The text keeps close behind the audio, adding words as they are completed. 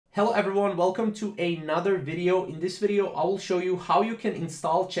Hello everyone, welcome to another video. In this video, I will show you how you can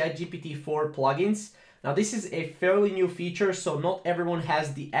install ChatGPT-4 plugins. Now this is a fairly new feature, so not everyone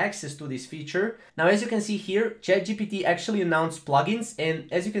has the access to this feature. Now as you can see here, ChatGPT actually announced plugins, and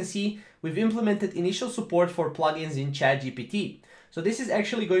as you can see, we've implemented initial support for plugins in ChatGPT. So this is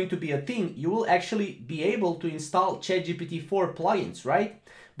actually going to be a thing. You will actually be able to install ChatGPT-4 plugins, right?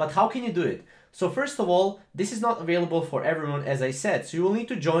 But how can you do it? So first of all, this is not available for everyone, as I said, so you will need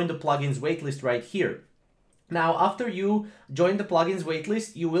to join the plugins waitlist right here. Now, after you join the plugins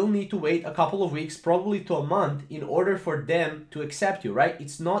waitlist, you will need to wait a couple of weeks, probably to a month, in order for them to accept you, right?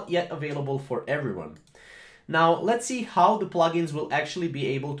 It's not yet available for everyone. Now, let's see how the plugins will actually be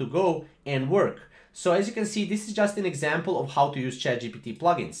able to go and work. So as you can see, this is just an example of how to use ChatGPT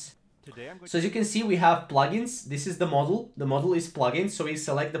plugins. So as you can see, we have plugins. This is the model. The model is plugins. So we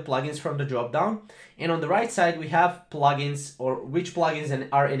select the plugins from the drop down. And on the right side, we have plugins, or which plugins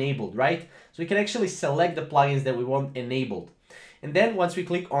are enabled, right? So we can actually select the plugins that we want enabled. And then once we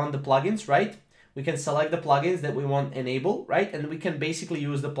click on the plugins, right, we can select the plugins that we want enabled, right? And we can basically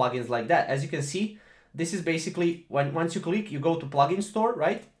use the plugins like that. As you can see, this is basically once you click, you go to plugin store,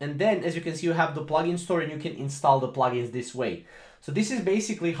 right? And then as you can see, you have the plugin store and you can install the plugins this way. So this is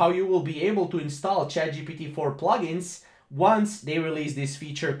basically how you will be able to install ChatGPT-4 plugins once they release this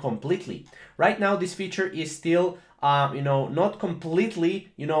feature completely. Right now, this feature is still, not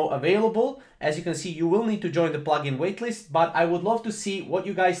completely, available. As you can see, you will need to join the plugin waitlist, but I would love to see what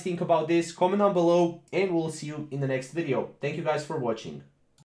you guys think about this. Comment down below and we'll see you in the next video. Thank you guys for watching.